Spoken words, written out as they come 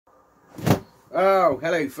Oh,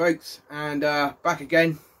 hello folks, and back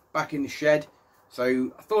again, back in the shed.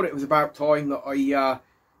 So I thought it was about time that I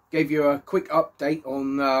gave you a quick update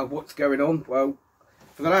on what's going on. Well,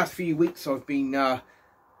 for the last few weeks I've been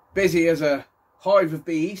busy as a hive of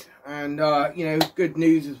bees, and you know, good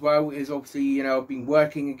news as well is obviously, you know, I've been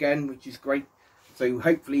working again, which is great. So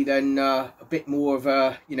hopefully then a bit more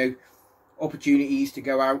of you know, opportunities to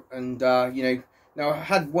go out and you know, now I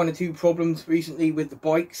had one or two problems recently with the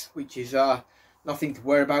bikes, which is nothing to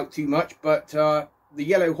worry about too much, but the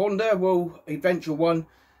yellow Honda, well, eventual one,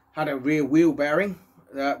 had a rear wheel bearing.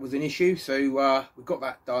 That was an issue, so we got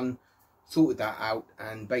that done, sorted that out,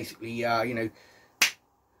 and basically you know, a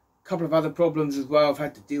couple of other problems as well I've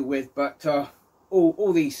had to deal with, but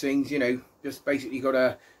all these things, you know, just basically got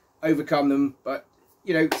to overcome them. But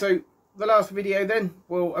you know, so the last video then,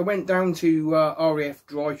 well, I went down to RAF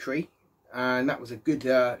Dry Tree, and that was a good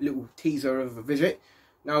little teaser of a visit.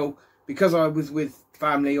 Now, because I was with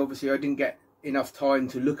family, obviously I didn't get enough time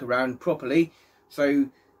to look around properly, so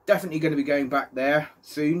definitely going to be going back there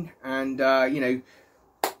soon. And you know,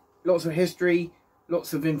 lots of history,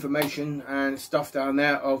 lots of information and stuff down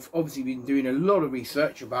there. I've obviously been doing a lot of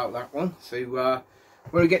research about that one, so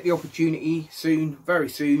when I get the opportunity soon, very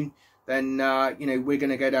soon, then you know, we're going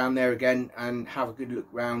to go down there again and have a good look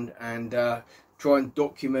round and try and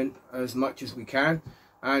document as much as we can.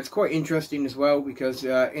 It's quite interesting as well, because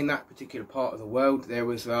in that particular part of the world there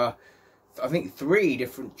was I think 3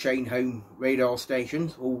 different chain home radar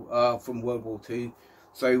stations, all from World War II.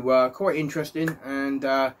 So quite interesting, and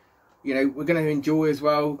you know, we're going to enjoy as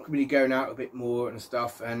well, really going out a bit more and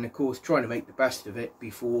stuff, and of course trying to make the best of it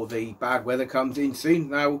before the bad weather comes in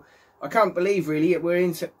soon. Now, I can't believe really we're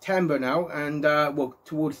in September now, and well,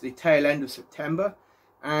 towards the tail end of September,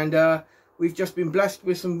 and we've just been blessed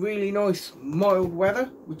with some really nice mild weather,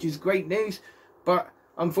 which is great news. But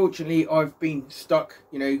unfortunately I've been stuck,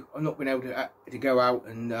 you know, I've not been able to go out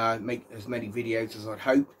and make as many videos as I'd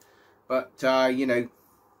hoped. But you know,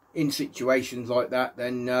 in situations like that,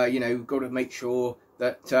 then you know, we've got to make sure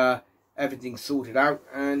that everything's sorted out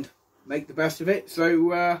and make the best of it.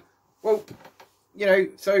 So well, you know,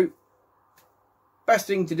 so best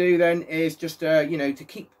thing to do then is just you know, to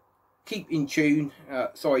keep in tune,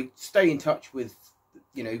 stay in touch with,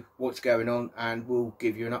 you know, what's going on, and we'll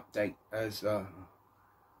give you an update as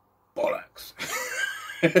bollocks.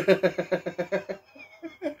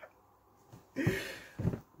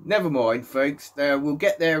 Never mind folks, we'll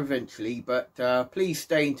get there eventually, but please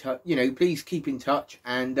stay in touch, you know, please keep in touch,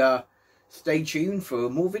 and stay tuned for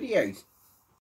more videos.